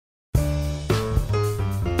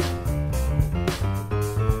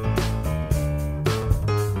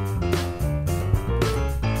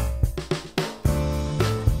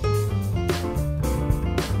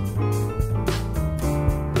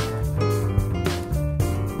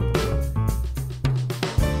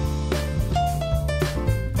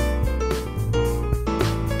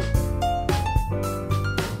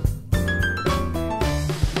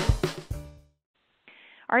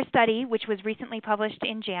Our study, which was recently published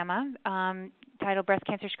in JAMA, titled Breast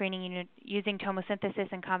Cancer Screening Using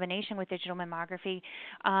Tomosynthesis in Combination with Digital Mammography,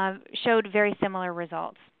 showed very similar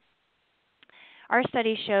results. Our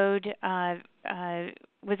study showed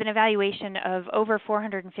was an evaluation of over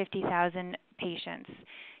 450,000 patients.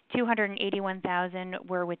 281,000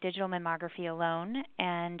 were with digital mammography alone,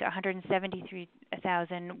 and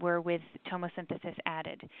 173,000 were with tomosynthesis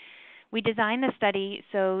added. We designed the study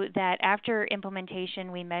so that after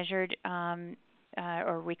implementation, we measured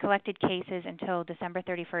or we collected cases until December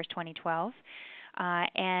 31st, 2012.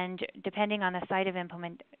 And depending on the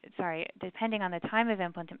depending on the time of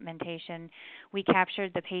implementation, we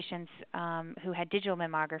captured the patients who had digital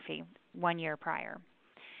mammography 1 year prior.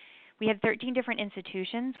 We had 13 different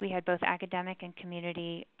institutions. We had both academic and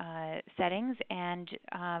community settings, and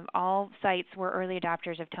all sites were early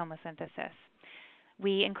adopters of tomosynthesis.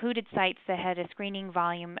 We included sites that had a screening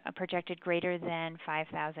volume projected greater than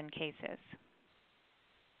 5,000 cases.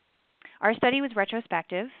 Our study was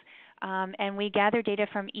retrospective, and we gathered data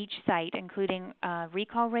from each site, including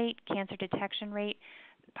recall rate, cancer detection rate,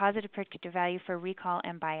 positive predictive value for recall,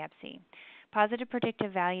 and biopsy. Positive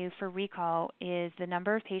predictive value for recall is the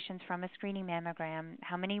number of patients from a screening mammogram,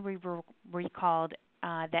 how many we recalled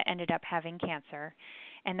that ended up having cancer.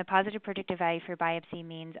 And the positive predictive value for biopsy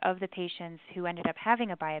means of the patients who ended up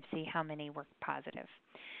having a biopsy, how many were positive.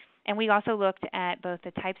 And we also looked at both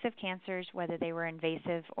the types of cancers, whether they were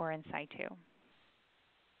invasive or in situ.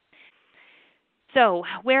 So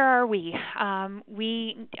where are we?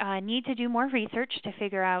 We need to do more research to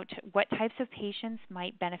figure out what types of patients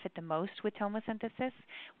might benefit the most with tomosynthesis.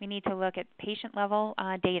 We need to look at patient-level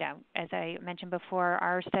data. As I mentioned before,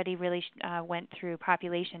 our study really went through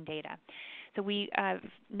population data. So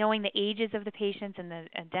knowing the ages of the patients and the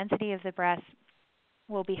density of the breast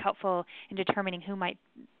will be helpful in determining who might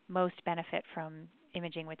most benefit from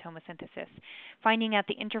imaging with tomosynthesis. Finding out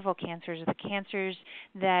the interval cancers, the cancers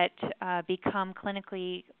that become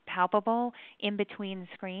clinically palpable in between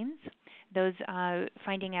screens, those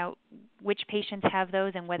finding out which patients have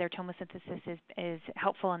those and whether tomosynthesis is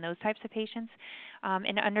helpful in those types of patients,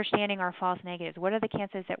 and understanding our false negatives. What are the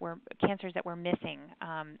cancers that we're missing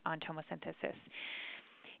on tomosynthesis?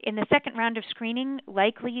 In the second round of screening,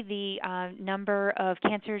 likely the number of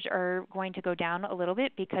cancers are going to go down a little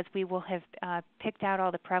bit because we will have picked out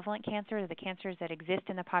all the prevalent cancers, the cancers that exist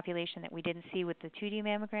in the population that we didn't see with the 2D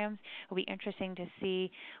mammograms. It will be interesting to see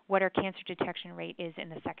what our cancer detection rate is in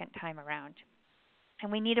the second time around.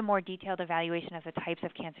 And we need a more detailed evaluation of the types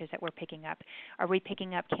of cancers that we're picking up. Are we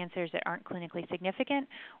picking up cancers that aren't clinically significant,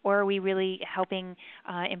 or are we really helping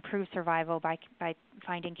improve survival by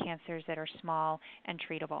finding cancers that are small and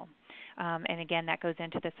treatable? And again, that goes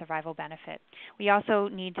into the survival benefit. We also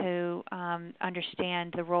need to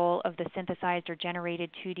understand the role of the synthesized or generated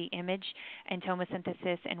 2D image in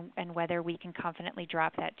tomosynthesis and whether we can confidently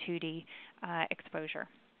drop that 2D exposure.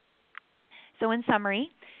 So in summary,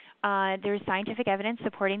 there's scientific evidence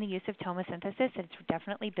supporting the use of tomosynthesis. It's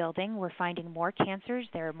definitely building. We're finding more cancers.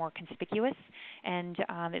 They're more conspicuous, and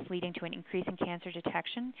it's leading to an increase in cancer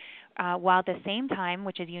detection, while at the same time,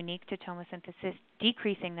 which is unique to tomosynthesis,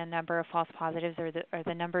 decreasing the number of false positives or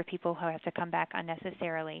the number of people who have to come back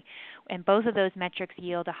unnecessarily. And both of those metrics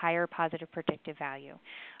yield a higher positive predictive value.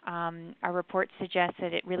 Our report suggests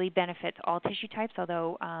that it really benefits all tissue types,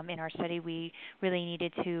 although in our study we really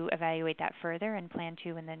needed to evaluate that further and plan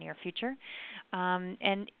to in the near future.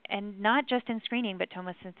 And not just in screening, but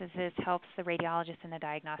tomosynthesis helps the radiologist in the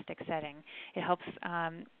diagnostic setting. It helps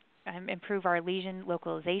improve our lesion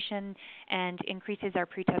localization and increases our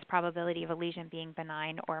pretest probability of a lesion being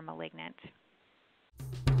benign or malignant.